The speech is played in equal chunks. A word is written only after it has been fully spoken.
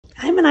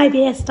I'm an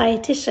IBS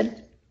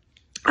dietitian.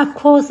 Of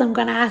course, I'm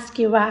going to ask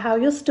you about how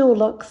your stool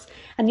looks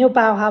and your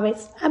bowel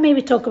habits, and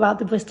maybe talk about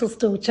the Bristol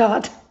stool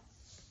chart.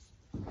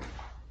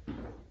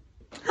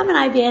 I'm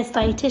an IBS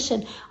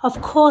dietitian.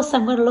 Of course,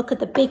 I'm going to look at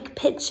the big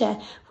picture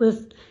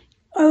with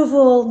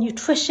overall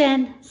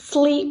nutrition,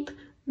 sleep,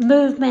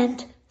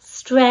 movement,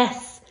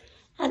 stress,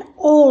 and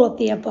all of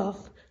the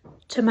above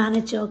to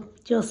manage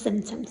your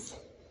symptoms.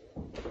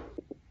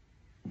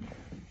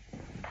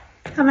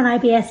 I'm an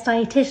IBS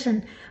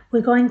dietitian.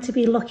 We're going to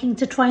be looking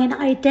to try and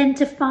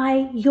identify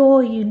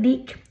your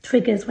unique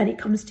triggers when it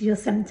comes to your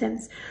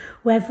symptoms,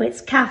 whether it's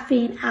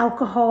caffeine,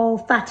 alcohol,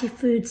 fatty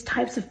foods,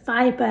 types of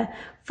fibre,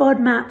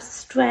 FODMAPs,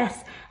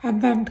 stress,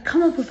 and then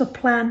come up with a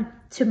plan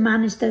to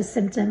manage those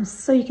symptoms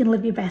so you can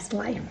live your best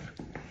life.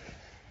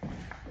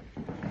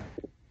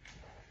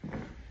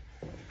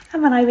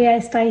 I'm an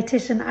IBS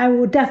dietitian. I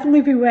will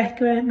definitely be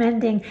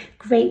recommending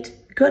great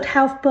gut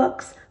health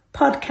books,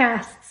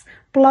 podcasts,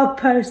 blog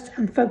posts,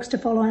 and folks to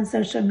follow on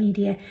social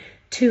media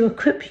to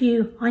equip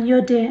you on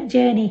your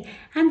journey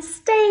and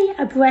stay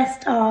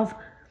abreast of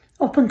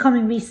up and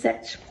coming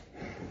research.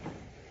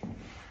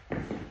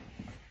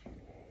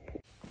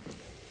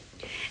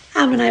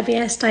 I'm an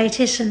IBS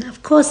dietitian.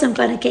 Of course, I'm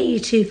going to get you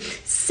to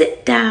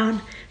sit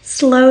down,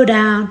 slow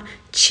down,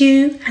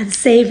 chew and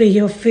savor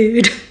your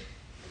food.